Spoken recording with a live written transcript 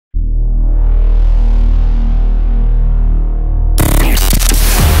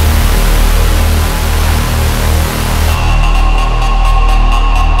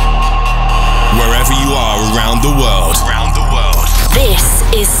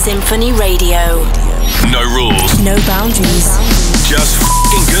SINPHONY Radio. No rules. No boundaries. Just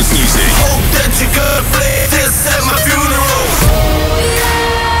f***ing good music. Hope that you're gonna play this at my funeral.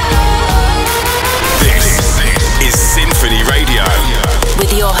 This is SINPHONY Radio.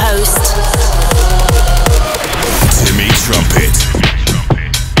 With your host, Timmy Trumpet.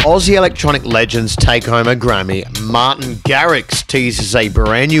 Aussie electronic legends take home a Grammy. Martin Garrix teases a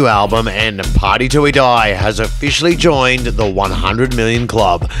brand new album, and Party Till We Die has officially joined the 100 million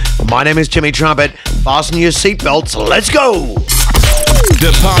club. My name is Timmy Trumpet. Fasten your seatbelts. Let's go!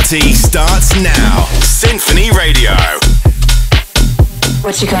 The party starts now. SINPHONY Radio.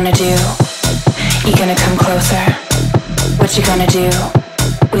 What you gonna do? You gonna come closer? What you gonna do?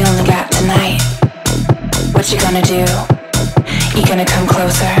 We only got tonight. What you gonna do? You gonna come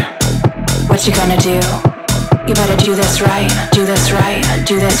closer? What you gonna do? You better do this right, do this right,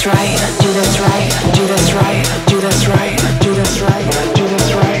 do this right, do this right, do this right, do this right, do this right, do this right, do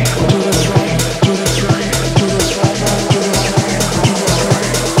this right, do this right, do this right, do this right, do this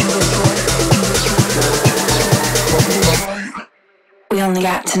right. We only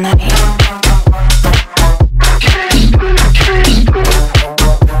got tonight.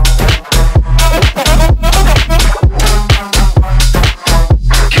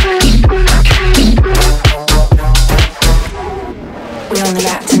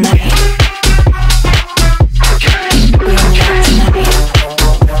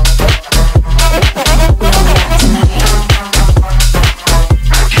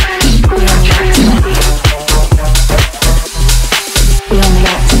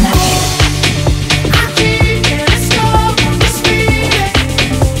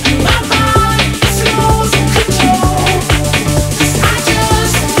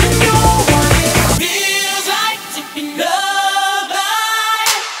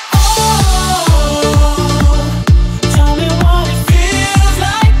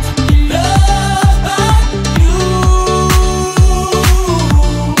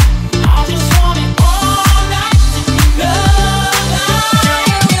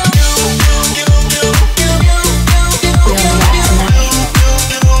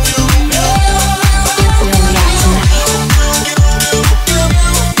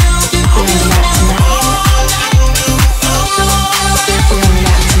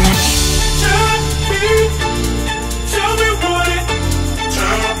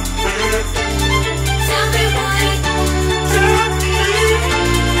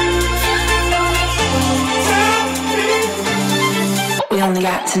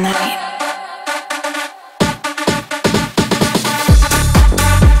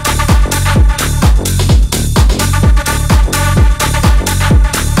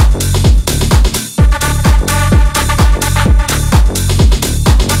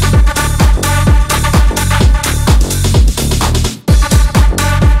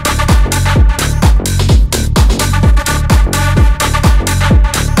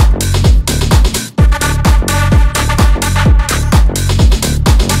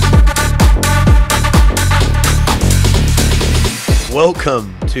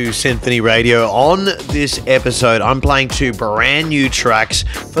 Welcome to SINPHONY Radio. On this episode, I'm playing two brand new tracks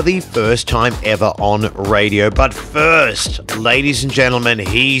for the first time ever on radio. But first, ladies and gentlemen,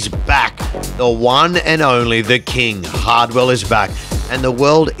 he's back. The one and only, the King. Hardwell is back, and the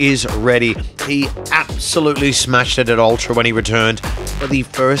world is ready. He absolutely smashed it at Ultra when he returned for the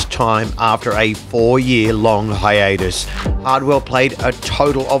first time after a 4-year-long hiatus. Hardwell played a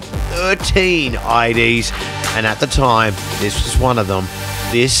total of 13 IDs, and at the time, this was one of them.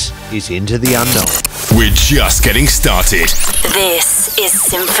 This is Into the Unknown. We're just getting started. this is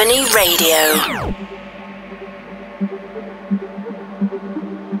SINPHONY Radio.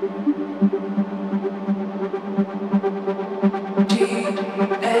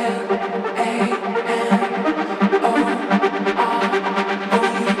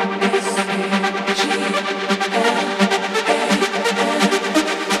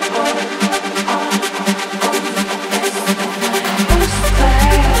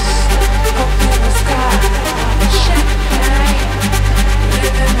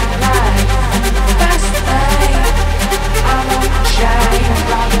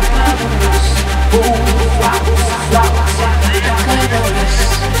 Ooh, wow, wow, wow, wow,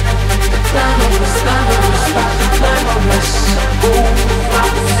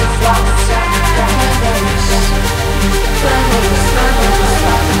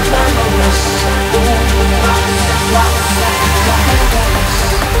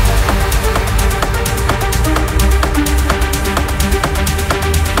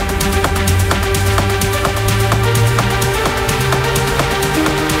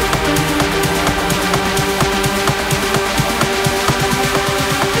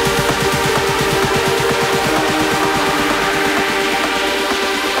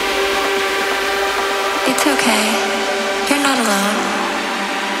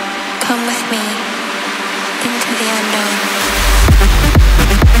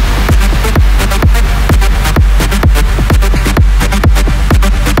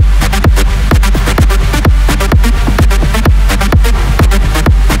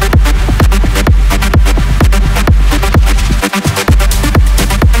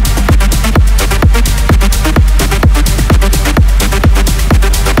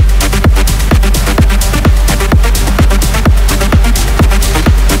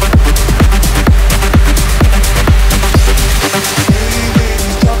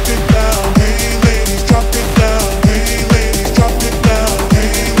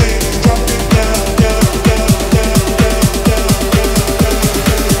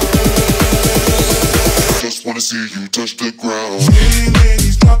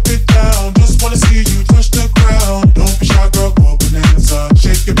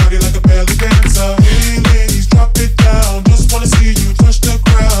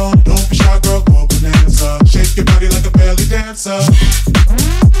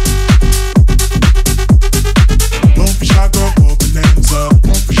 Don't be shy, girl, go bonanza.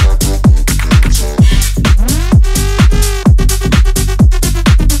 Don't be shy, girl, go bonanza.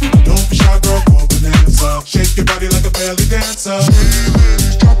 Don't be shy, girl, go bonanza. Shake your body like a belly dancer.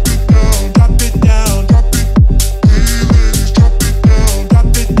 Drop it down, drop it down, drop it. Drop it down,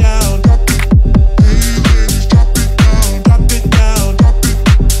 drop it down, drop it. Drop it down, drop it down, drop it.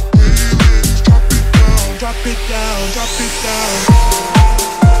 Drop it down, drop it down.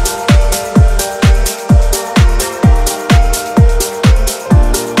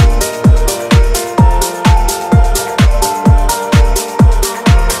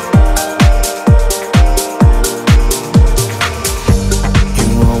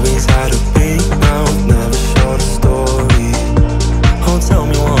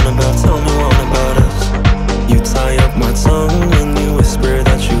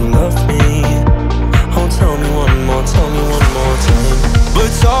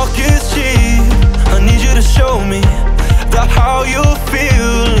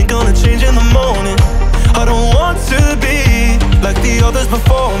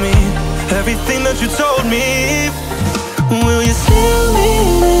 Before me, everything that you told me. Will you see me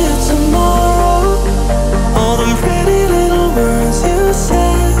here tomorrow? All them pretty little words you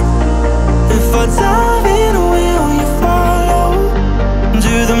said. If I dive in, will you follow?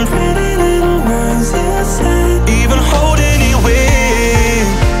 Do them pretty little words you said. Even holding you in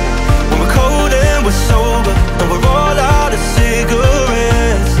when we're cold and we're sober and we're all out of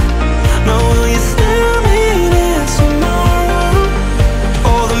cigarettes. Now will you stare me there tomorrow?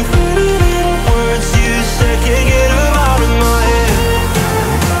 Can't get them out of my head.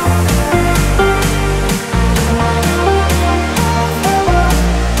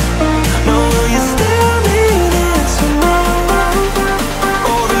 Now will you stare me there tomorrow?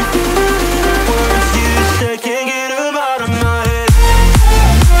 All the pretty words you said, can't get them out of my head.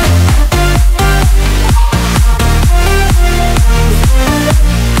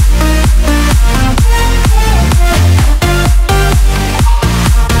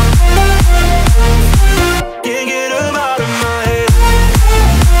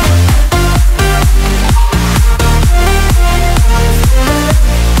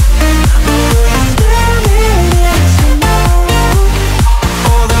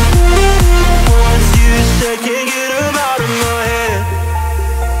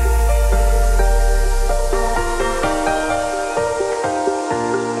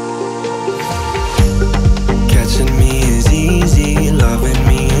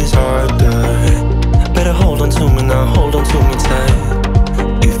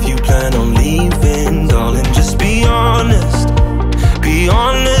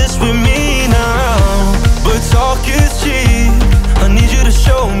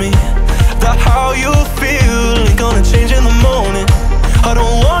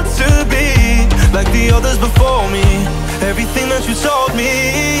 Before me, everything that you told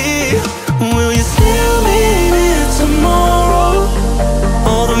me. Will you still be here tomorrow?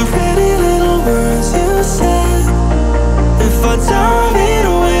 All them pretty little words you said. If I dive in,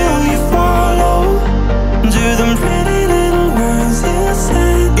 will you follow? Do them pretty little words you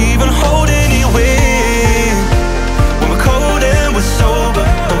said. Even holding you in when we're cold and we're sober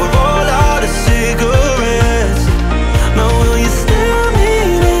and we're all out of cigarettes. Now will you still be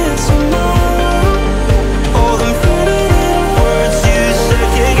here tomorrow? All them pretty little words you said,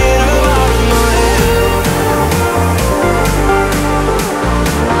 can't get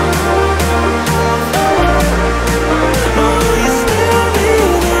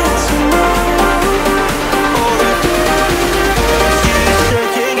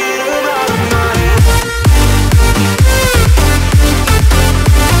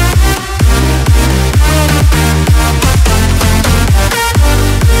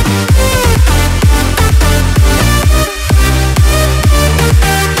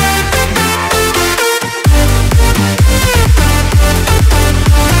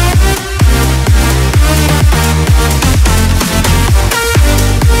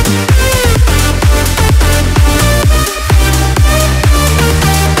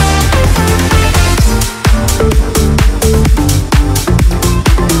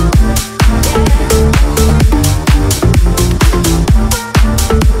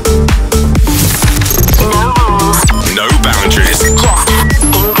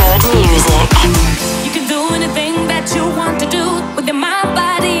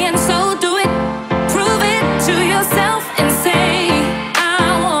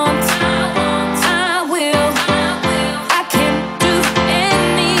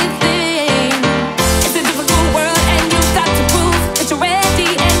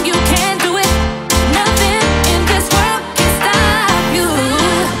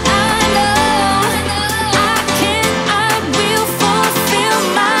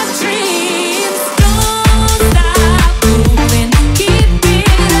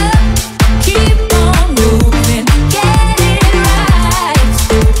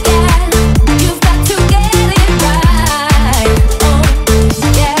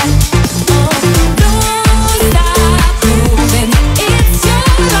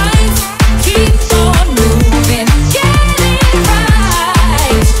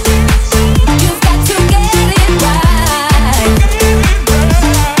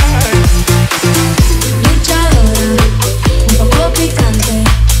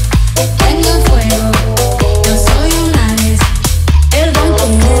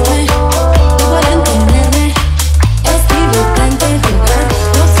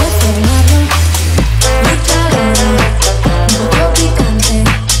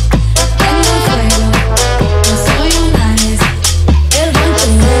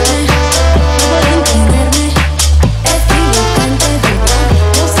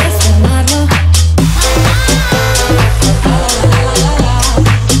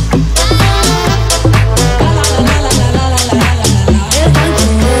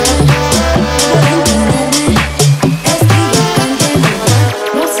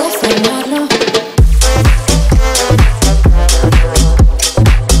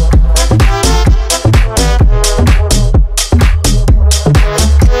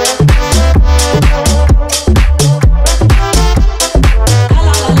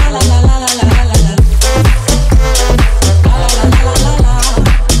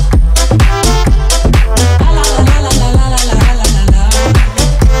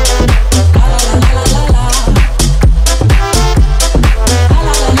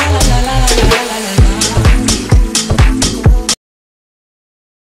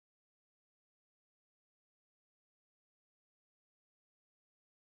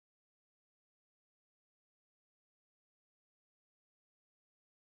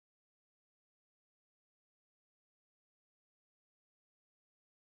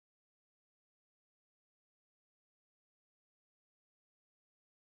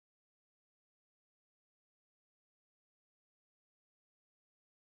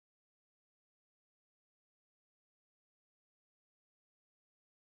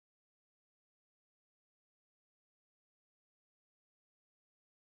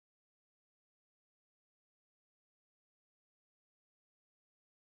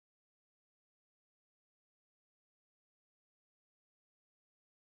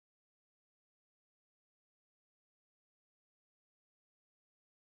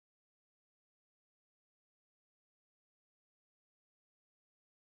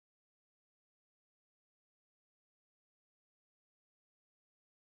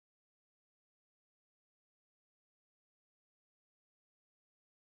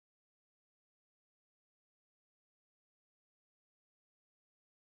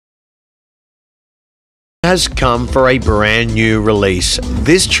has come for a brand new release.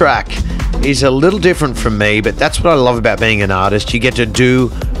 This track is a little different from me, but that's what I love about being an artist. You get to do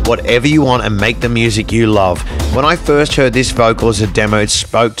whatever you want and make the music you love. When I first heard this vocal as a demo, it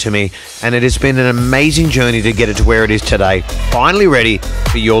spoke to me, and it has been an amazing journey to get it to where it is today. Finally ready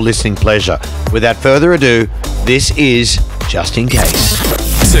for your listening pleasure. Without further ado, this is Just In Case.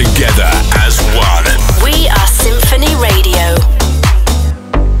 Together as one. We are Symphony Radio.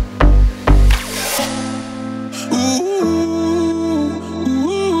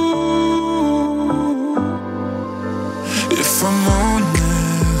 If I'm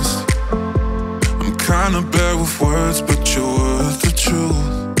honest, I'm kinda bad with words, but you're worth the truth.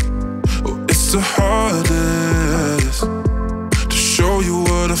 Oh, it's the hardest to show you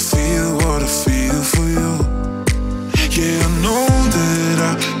what I feel for you. Yeah, I know that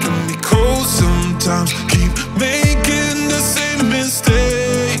I can be cold sometimes, keep making the same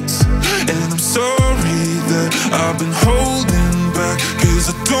mistakes. And I'm sorry that I've been holding back, 'cause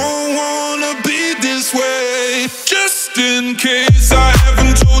I don't wanna be this way. Just in case I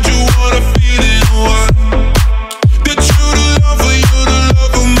haven't told you what I feel in a while, that you're the lover, you're the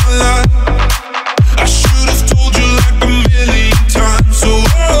love of my life. I should have told you like a million times. So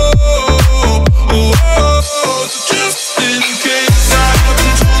just in case I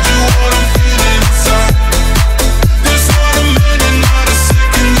haven't told you what I'm feeling inside, there's not a minute, not a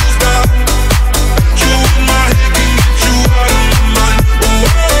second goes by. You in my head can get you out of my mind.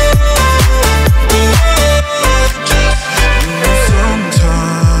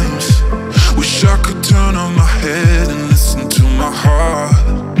 Sometimes wish I could turn on my head and listen to my heart.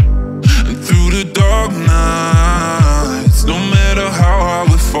 And through the dark nights, no matter how hard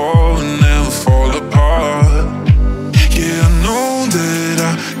we fall, we never fall apart. Yeah, I know that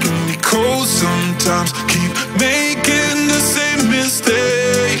I can be cold sometimes, keep making the same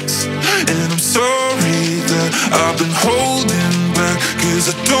mistakes. And I'm sorry that I've been holding back, 'cause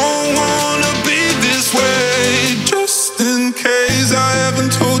I don't wanna be this way. Just in case I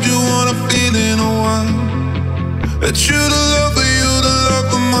haven't told you what I feel in a while, that you're the lover, you're the love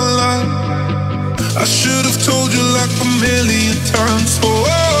of my life. I should have told you like a million times.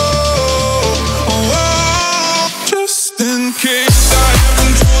 Just in case I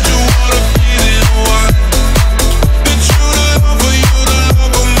haven't told you what I feel in a while, that you're the lover, you're the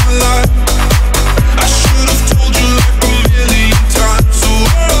love of my life. I should have told you like a million times.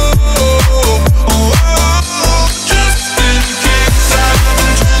 Just in case I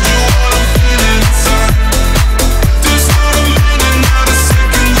haven't told you what I'm feeling inside, there's not a minute, not a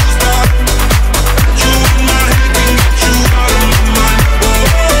second goes by. You in my head can get you out of my mind.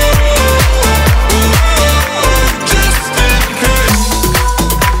 Just in case.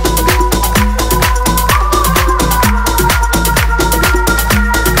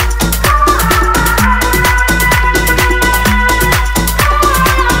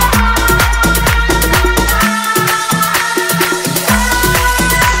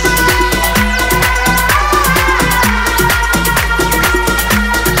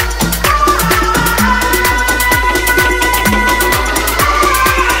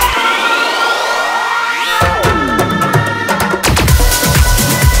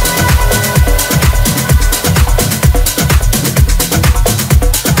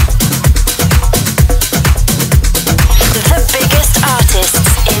 The biggest artists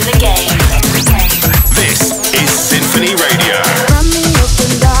in the game. This is Symphony Radio. Run me up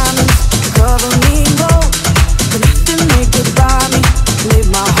in diamonds, cover me in gold. Nothing they could buy me, made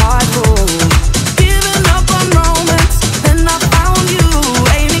my heart whole. Giving up on romance, then I found you.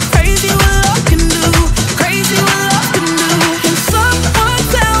 Ain't it crazy what love can do? Crazy what love can do. Can someone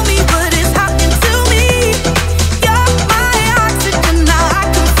tell me what is happening to me? You're my oxygen, now I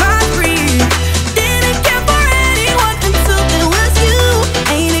can find breathe. Didn't care for anyone until it was you.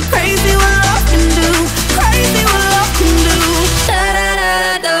 Ain't it crazy what love can do? Crazy what love can do. Da da da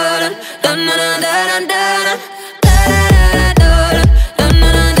da da da da da da da.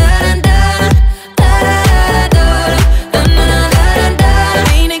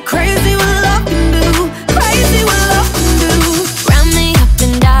 Ain't it crazy what love can do? Crazy what love can do. Round me up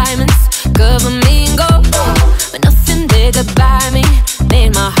in diamonds, cover me in gold. But nothing they could buy me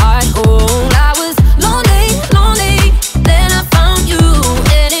made my heart whole. I was lonely, lonely, then I found you.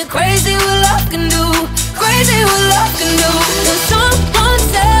 Ain't it crazy what love can do? Crazy what love can do. Can someone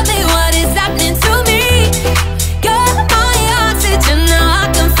tell me what is happening to me?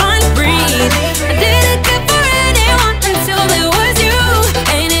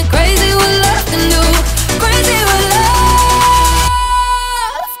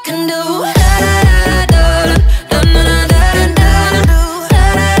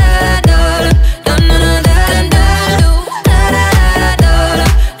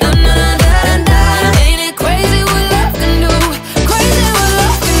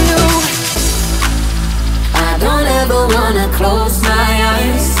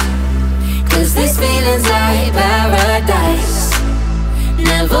 feels like paradise.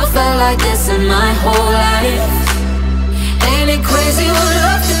 Never felt like this in my whole life. Ain't it crazy what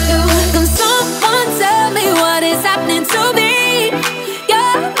love can do? Can someone tell me what is happening to me?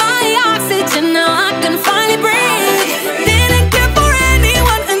 You're my oxygen, now I can finally breathe. Didn't care for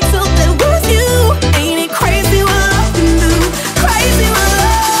anyone until there was you. Ain't it crazy what love can do? Crazy what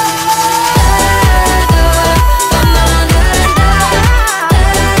love.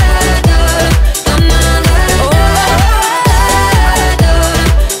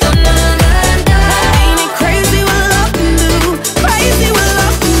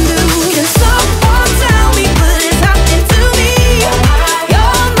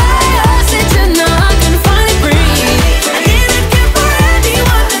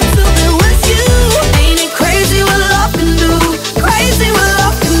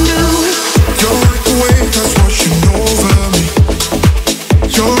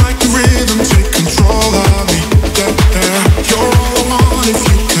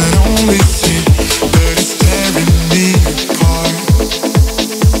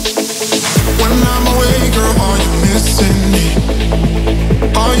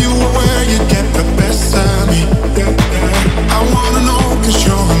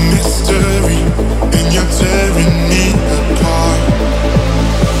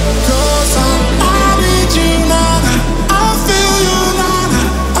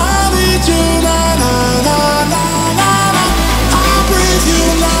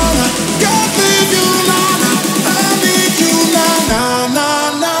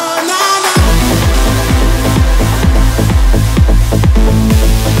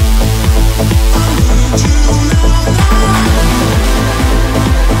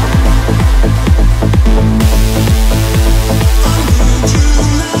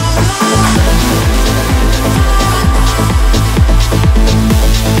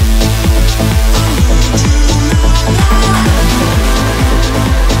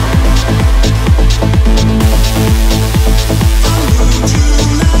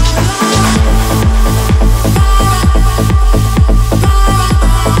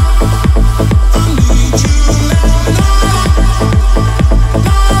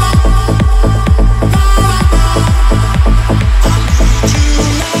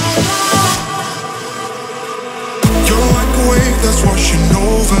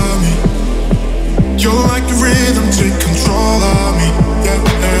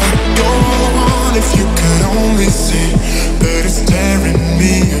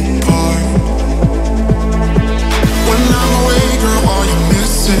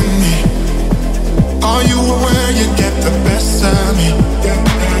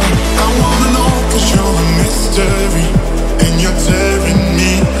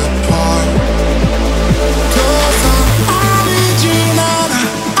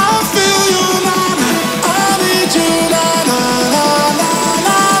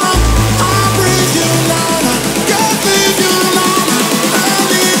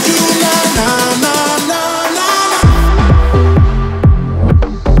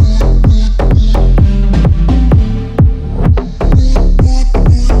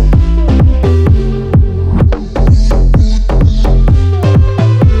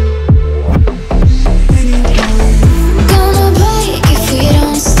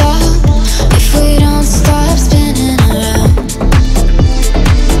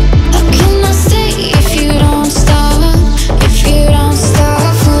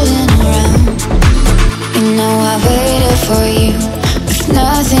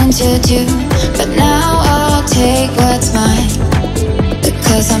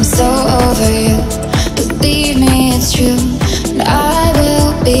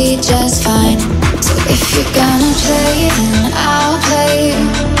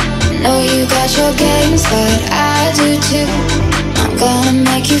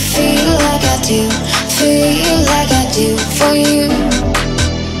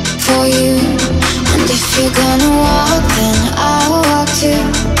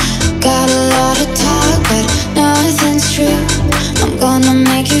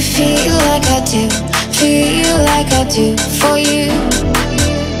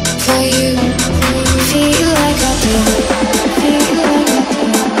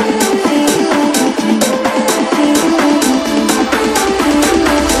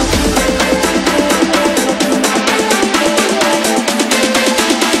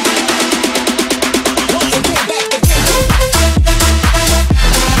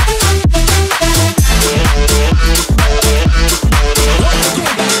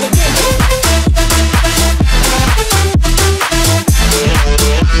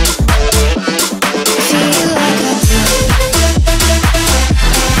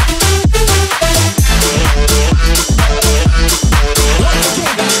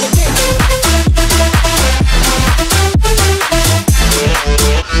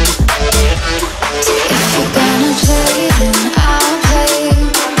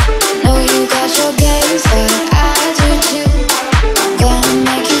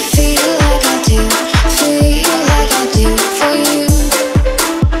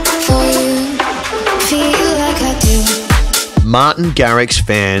 Martin Garrix's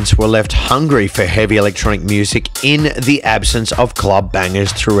fans were left hungry for heavy electronic music in the absence of club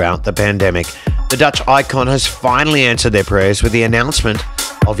bangers throughout the pandemic. The Dutch icon has finally answered their prayers with the announcement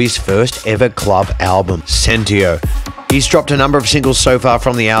of his first ever club album, Sentio. He's dropped a number of singles so far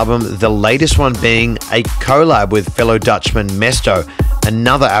from the album, the latest one being a collab with fellow Dutchman Mesto,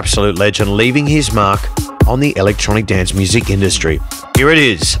 another absolute legend leaving his mark on the electronic dance music industry. Here it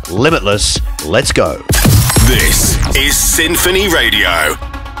is, Limitless, let's go. This is Symphony Radio.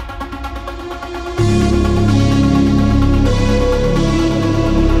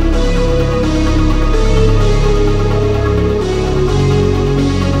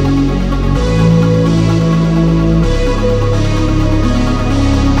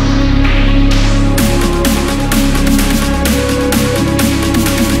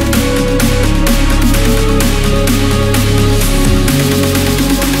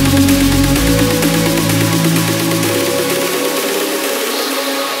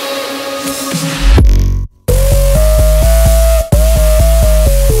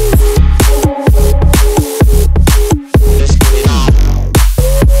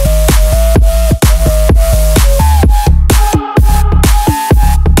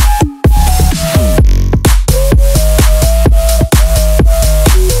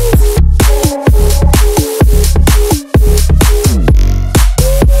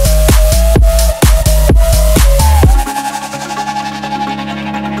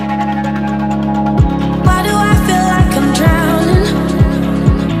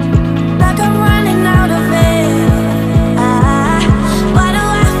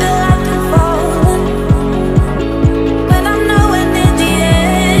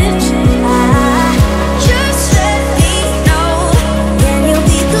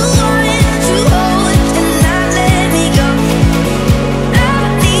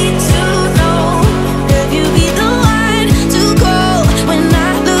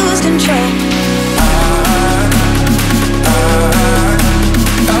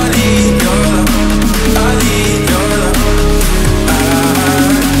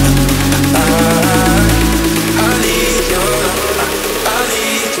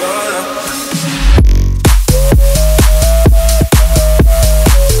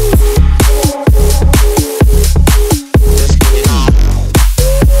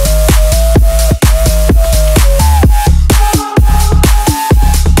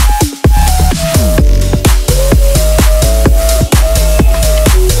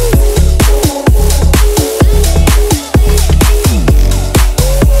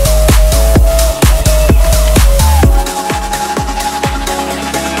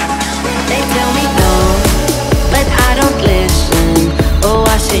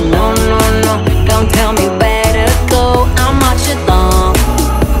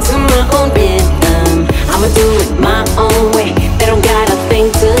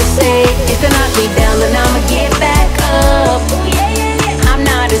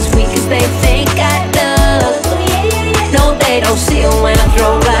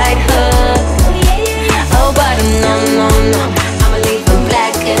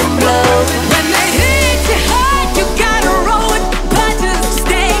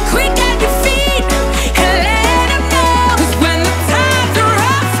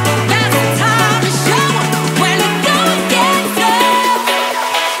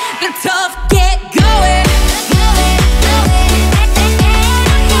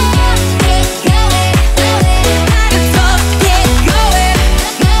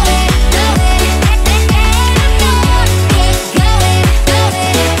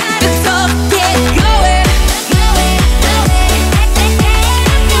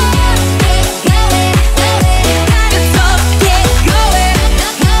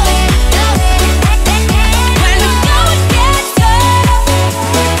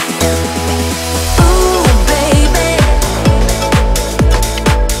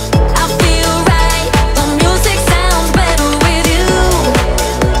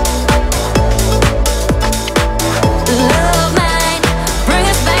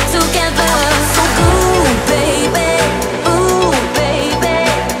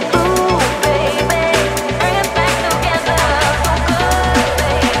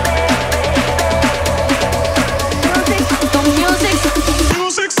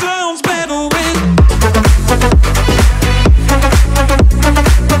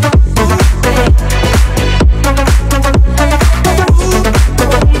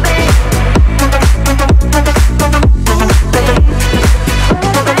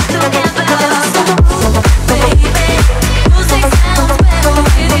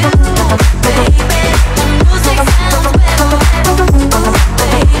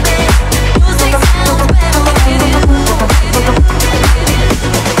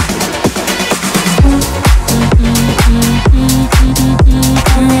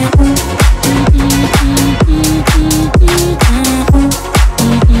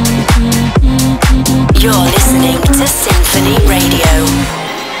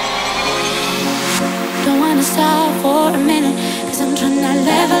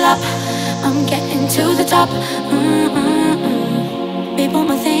 People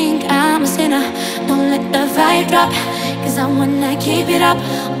might think I'm a sinner. Don't let the vibe drop, 'cause I wanna keep it up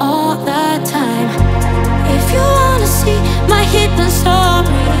all the time. If you wanna see my hidden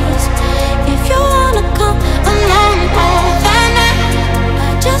stories, if you wanna come along all that night, I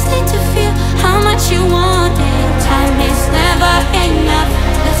just need to feel how much you want it. Time is never enough,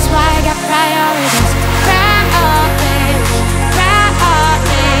 that's why I got priorities. Priorities, priorities,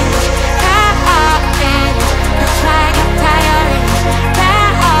 priorities. That's why I got priorities.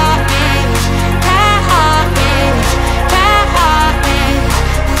 Priorities, priorities, priorities.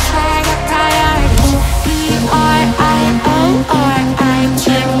 That's why I got priorities. P-R-I-O-R-I-T-Y.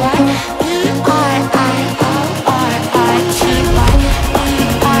 P-R-I-O-R-I-T-Y.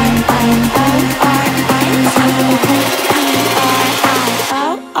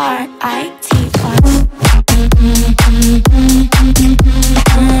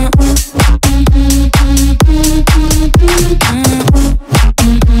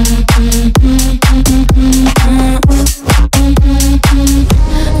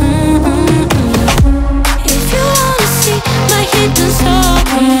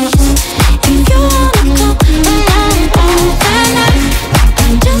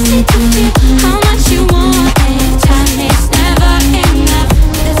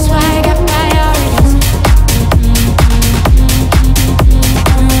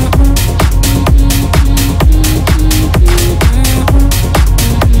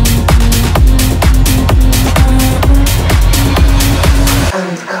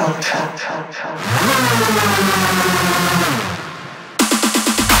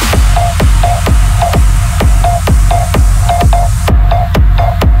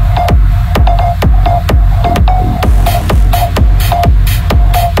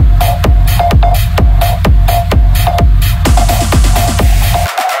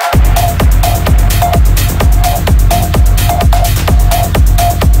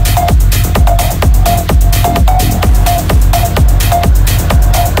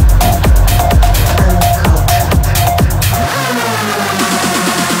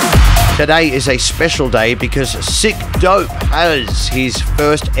 Today is a special day because Sick Dope has his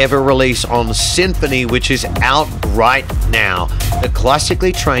first ever release on SINPHONY, which is out right now. The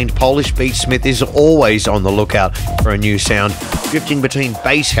classically trained Polish beatsmith is always on the lookout for a new sound, drifting between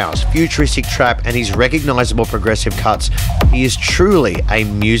bass house, futuristic trap, and his recognizable progressive cuts. He is truly a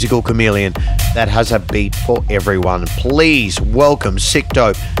musical chameleon that has a beat for everyone. Please welcome Sick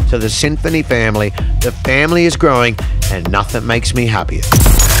Dope to the SINPHONY family. The family is growing, and nothing makes me happier.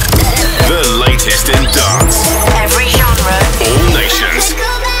 The latest in dance. Every genre. All nations.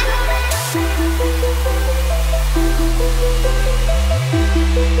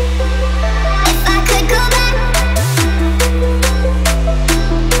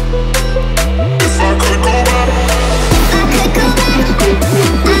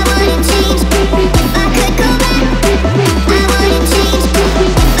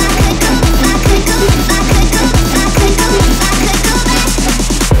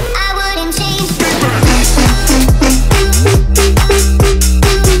 I wouldn't change.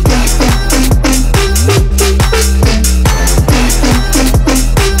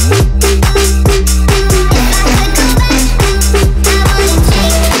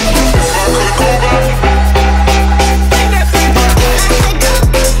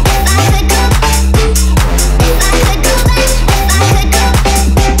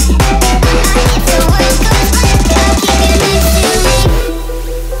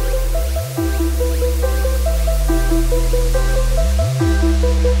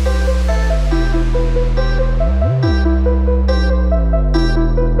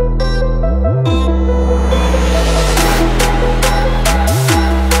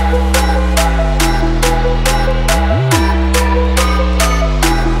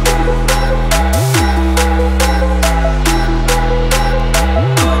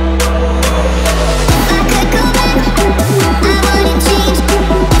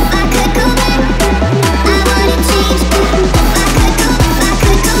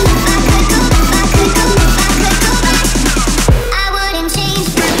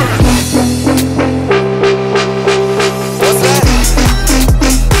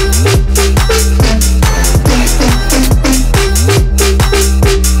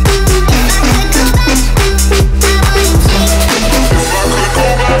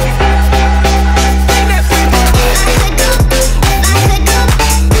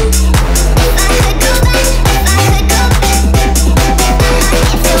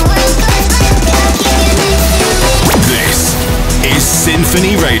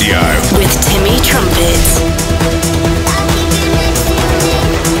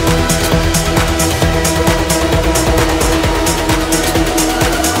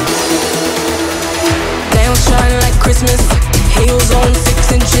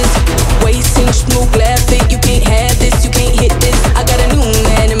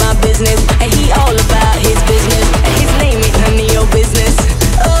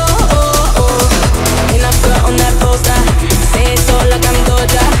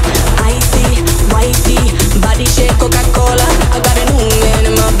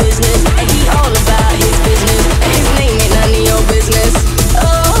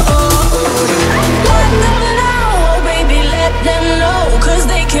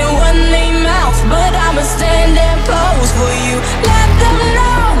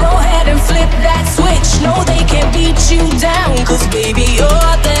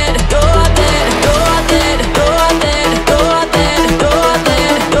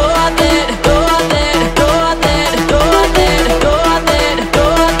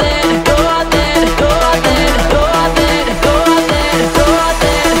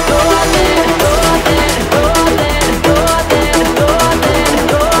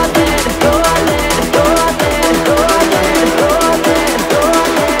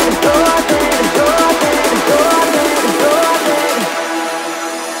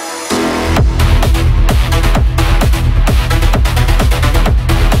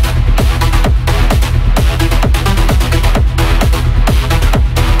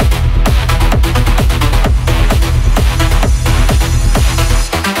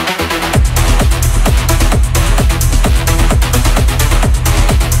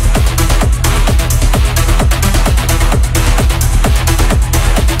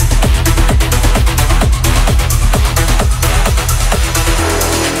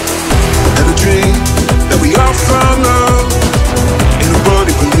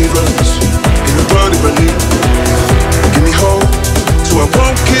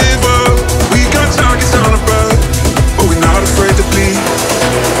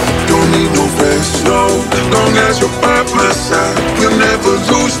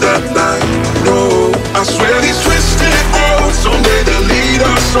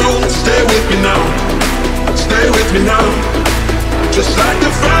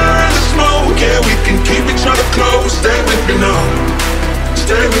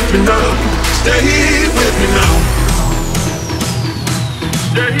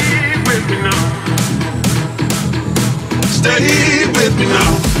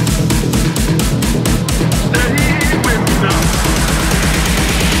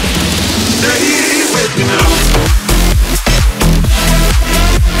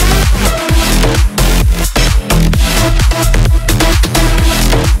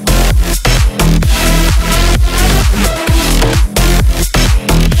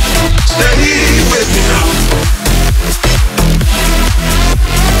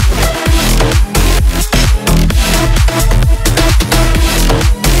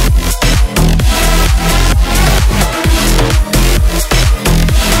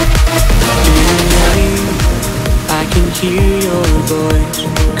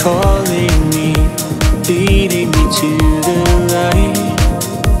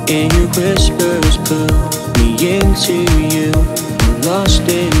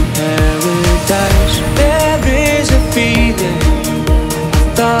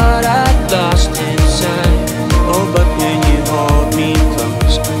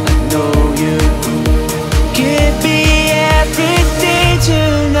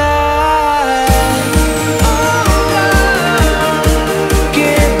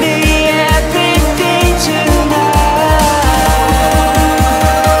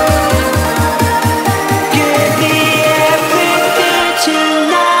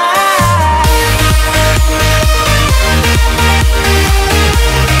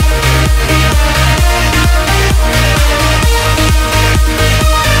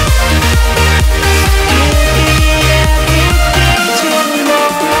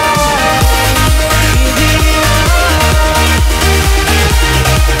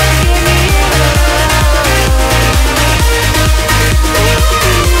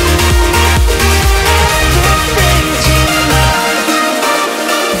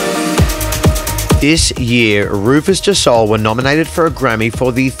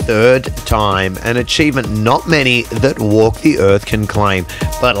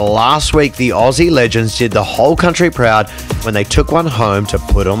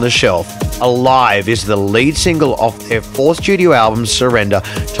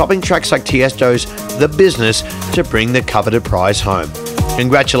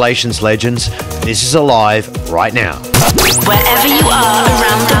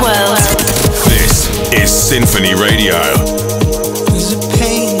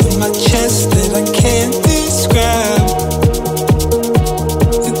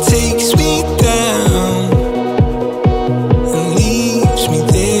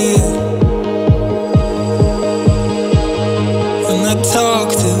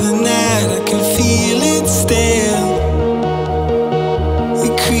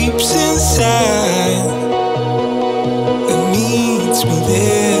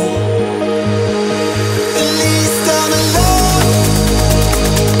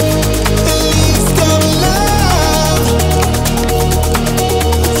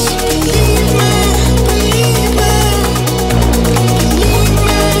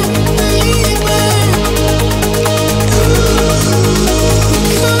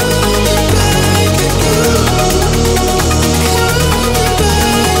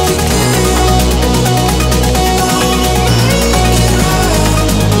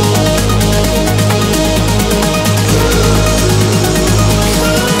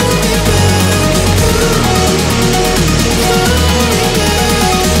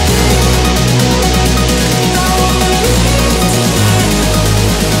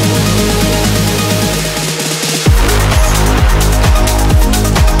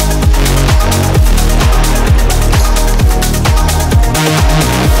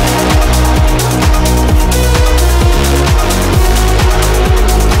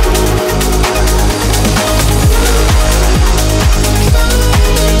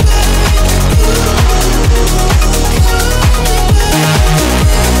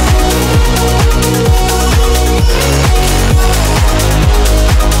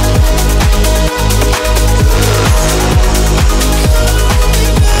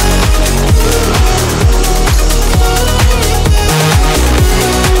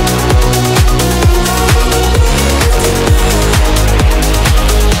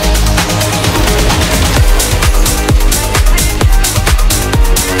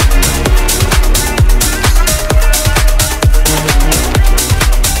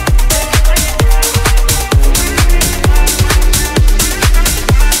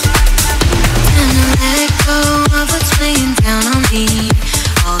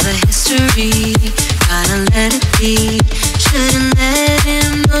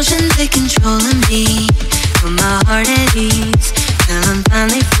 emotions take control of me. Put my heart at ease till I'm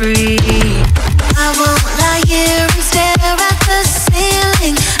finally free. I won't lie here and stare at the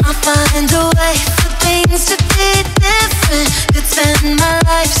ceiling. I'll find a way for things to be different. Could spend my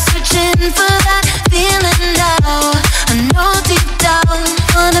life searching for that feeling now. I know deep down,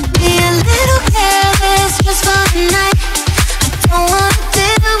 wanna be a little careless just for the night. I don't wanna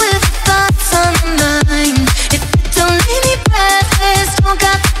deal with thoughts on my mind. If it don't leave me breathless, don't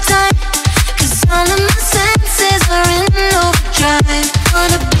got the time. Cause all of my senses are in overdrive.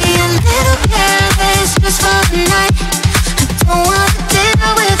 Wanna be a little careless just for the night. I don't wanna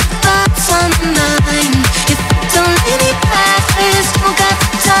deal with thoughts on my mind. If it don't leave me breathless, don't got the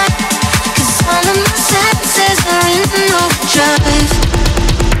time. Cause all of my senses are in overdrive.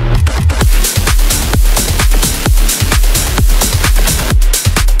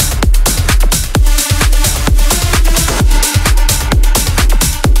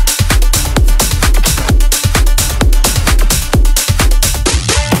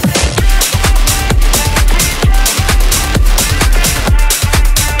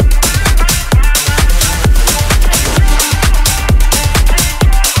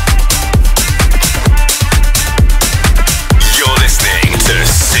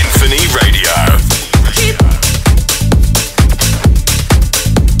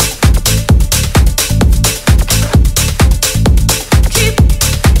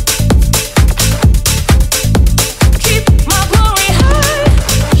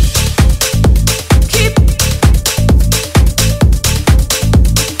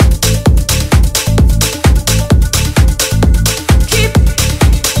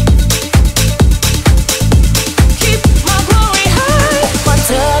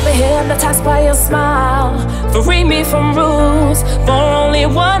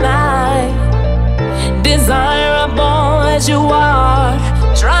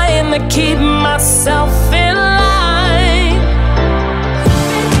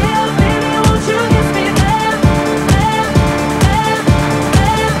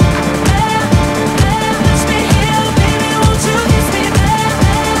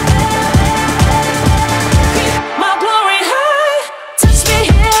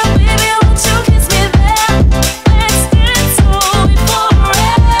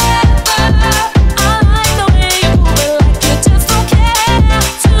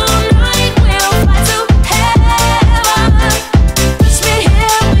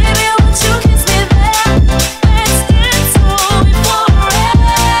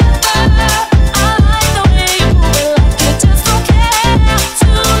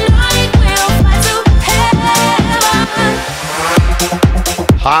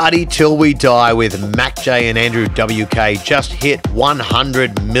 Party Till We Die with Mac J and Andrew WK just hit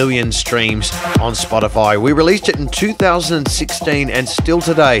 100 million streams on Spotify. We released it in 2016 and still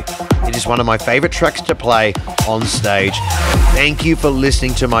today, it is one of my favorite tracks to play on stage. Thank you for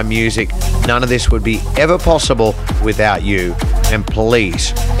listening to my music. None of this would be ever possible without you. And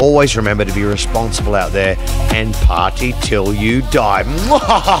please, always remember to be responsible out there and party till you die.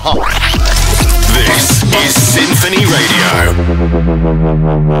 This is SINPHONY Radio.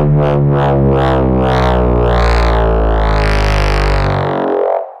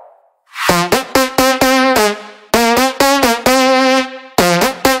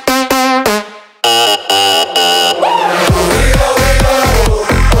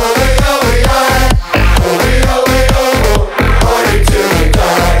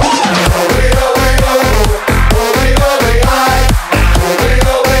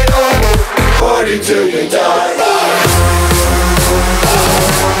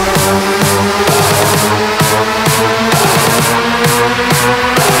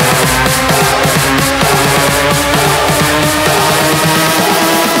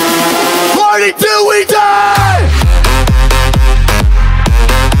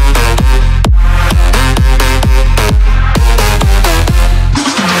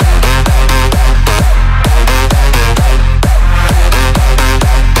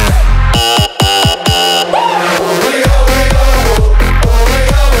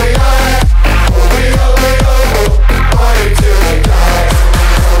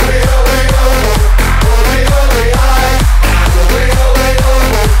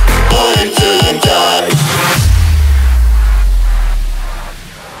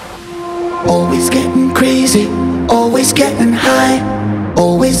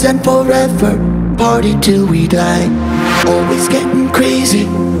 And forever, party till we die. Always getting crazy,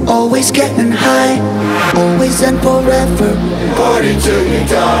 always getting high. Always and forever, party till we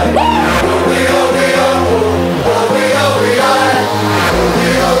die.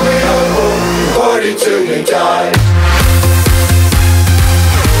 Party till we die.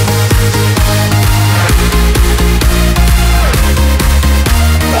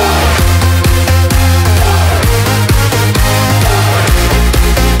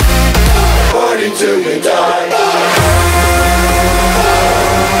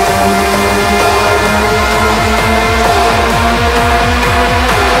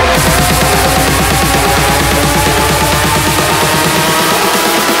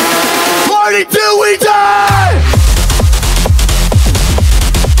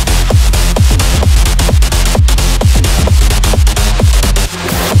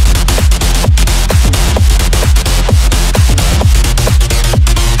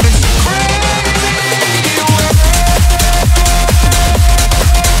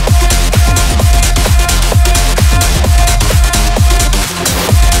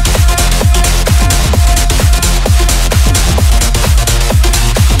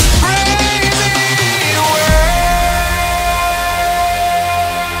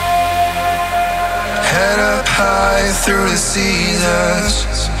 high through the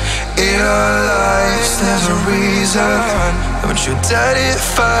seasons. In our lives there's a reason. Don't you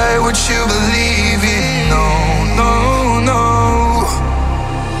identify what you believe in. No, no, no.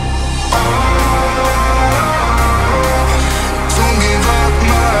 Don't give up,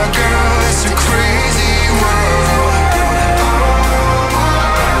 my girl, it's a crazy world.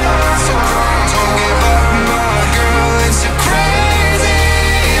 Don't give up, my girl, it's a crazy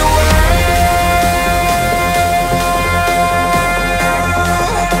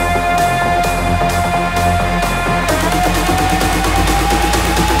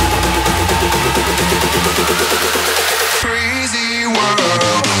crazy world.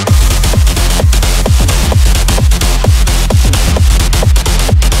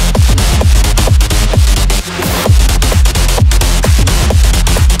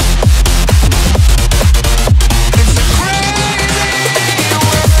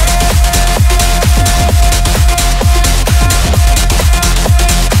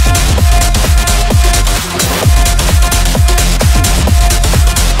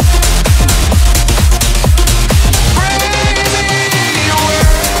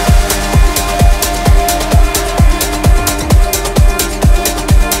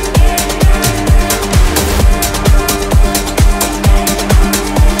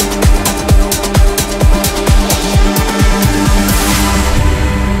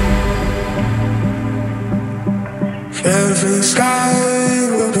 Every sky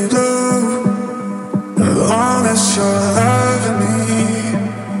will be blue as long as you're loving me,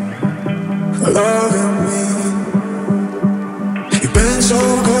 loving me. You've been so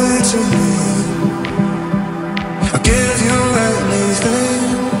good to me. I'll give you anything.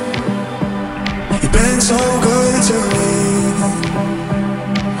 You've been so good to me.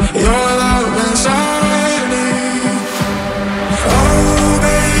 Your love inside me. Oh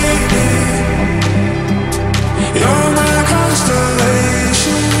baby, you're my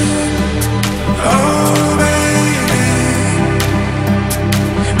constellation. Oh baby,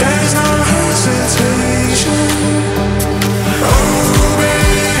 there's no hesitation. Oh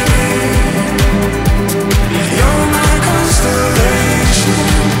baby, you're my constellation.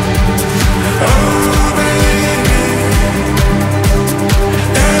 Oh baby,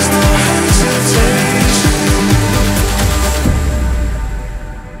 there's no hesitation.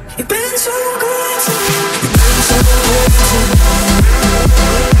 You've been so good to me. You've been so good to me.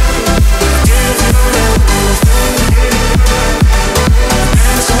 Give you everything. You've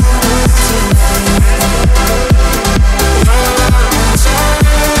been so good to me. Your love inside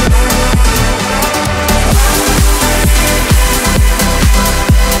me. You're my constellation.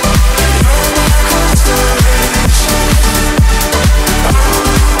 Oh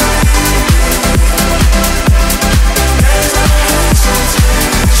baby, there's no hesitation.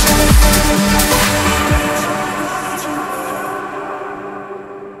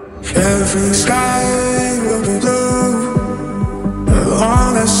 Every sky will be blue as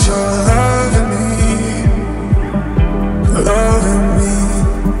long as you're loving me, loving me.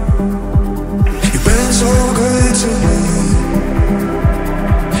 You've been so good to me.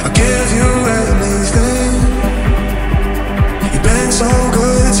 I'll give you anything. You've been so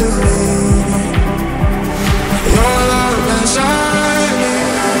good to me. Your love inside me.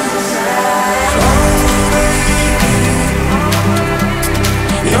 Oh baby,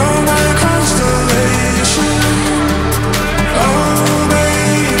 you're my constellation. Oh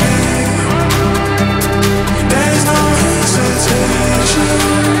baby, there's no hesitation.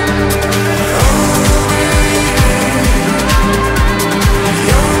 Oh baby,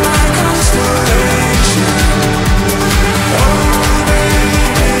 you're my constellation. Oh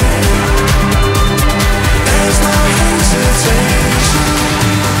baby, there's no hesitation.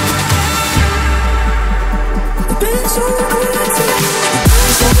 You've been so good to me. You've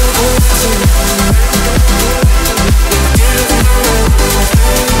been so good to me. Give you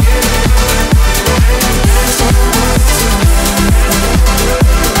everything. You've been so good to me.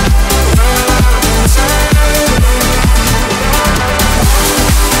 Your love inside me.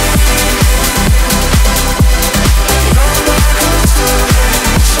 You're my constellation. There's no hesitation.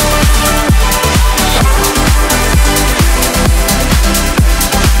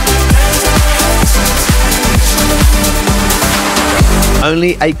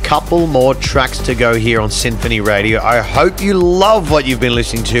 Only a couple more tracks to go here on Symphony Radio. I hope you love what you've been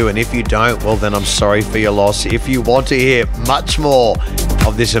listening to, and if you don't, well then I'm sorry for your loss. If you want to hear much more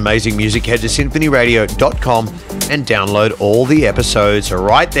of this amazing music, head to symphonyradio.com and download all the episodes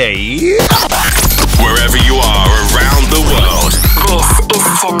right there. Yeah. Wherever you are around the world. This is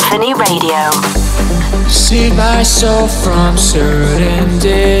Symphony Radio. Save my soul from certain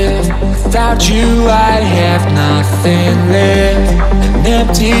death. Without you I have nothing left. An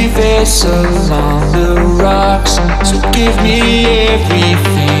empty vessel on the rocks. So give me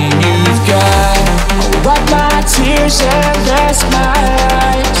everything you've got. I'll wipe my tears and rest my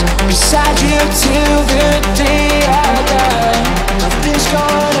eyes beside you till the day I die. Nothing's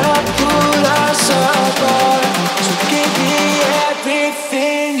gonna pull us apart. So give me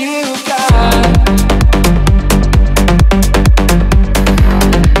everything you've got.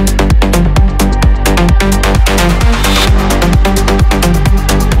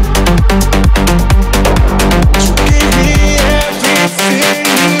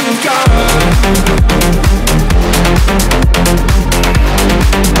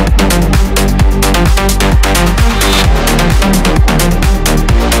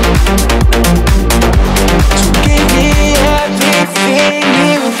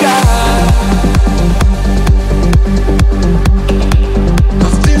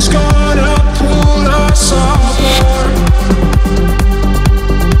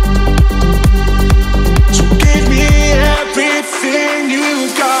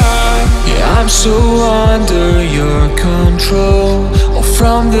 So under your control, or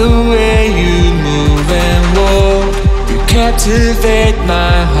from the way you move and walk, you captivate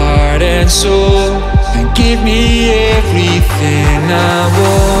my heart and soul, and give me everything I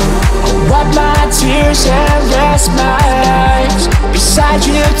want. I'll wipe my tears and rest my eyes beside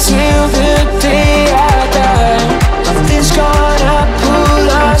you till the day I die. Nothing's gonna pull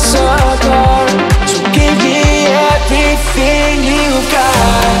us apart. So give me everything you've got.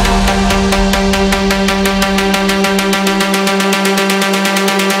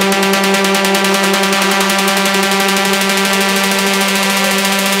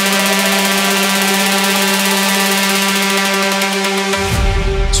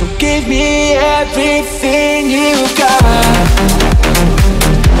 Give me everything you've got.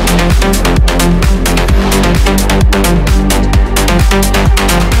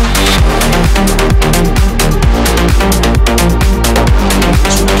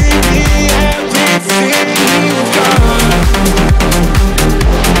 So give me everything you've got.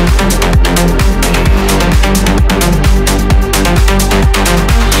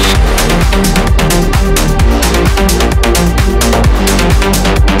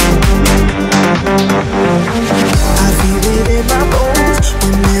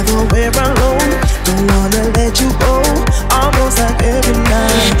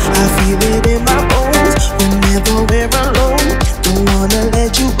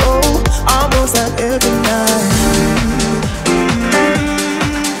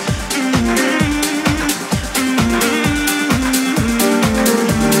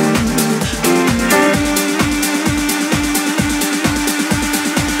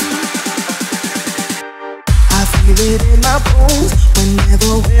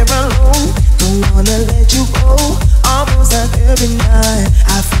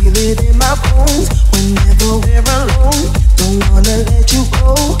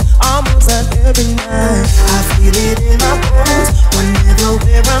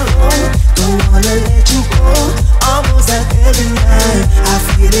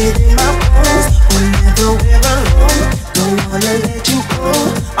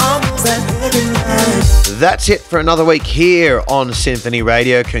 That's it for another week here on Symphony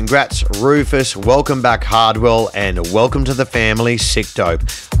Radio. Congrats, Rufus. Welcome back, Hardwell, and welcome to the family, Sick Dope.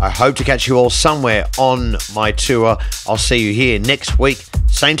 I hope to catch you all somewhere on my tour. I'll see you here next week,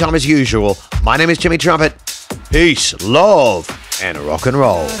 same time as usual. My name is Timmy Trumpet. Peace, love, and rock and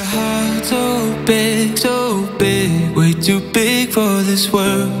roll. So big, way too big for this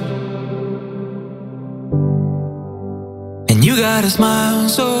world. And you got a smile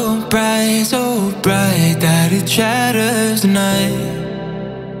so bright that it shatters the night.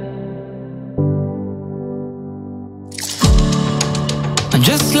 And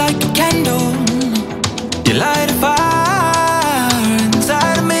just like a candle, you light a fire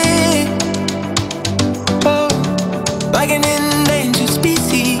inside of me. Oh, like an endangered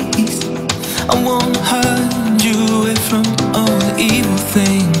species, I wanna hide you away from all the evil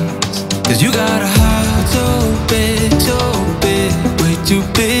things. 'Cause you got a heart so big, way too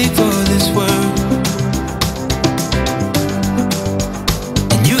big for this world.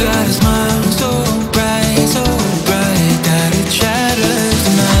 And you got a smile so bright that it shatters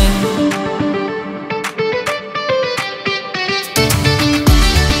the night.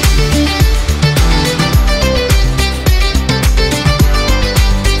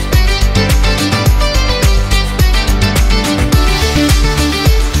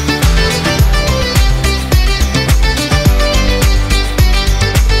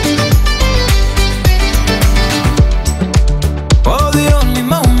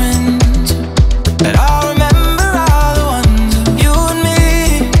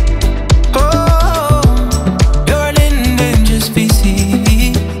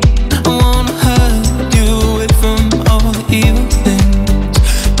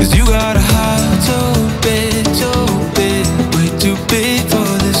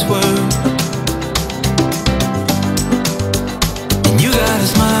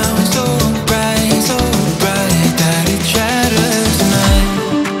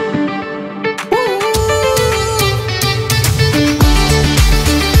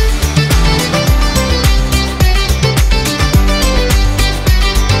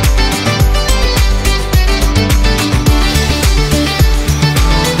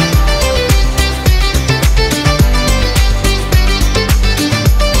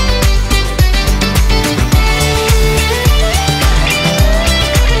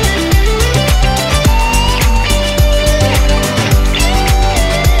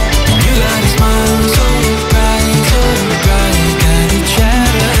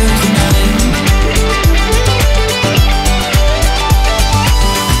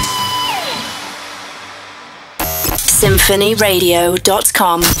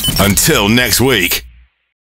 SINPHONYRadio.com. Until next week.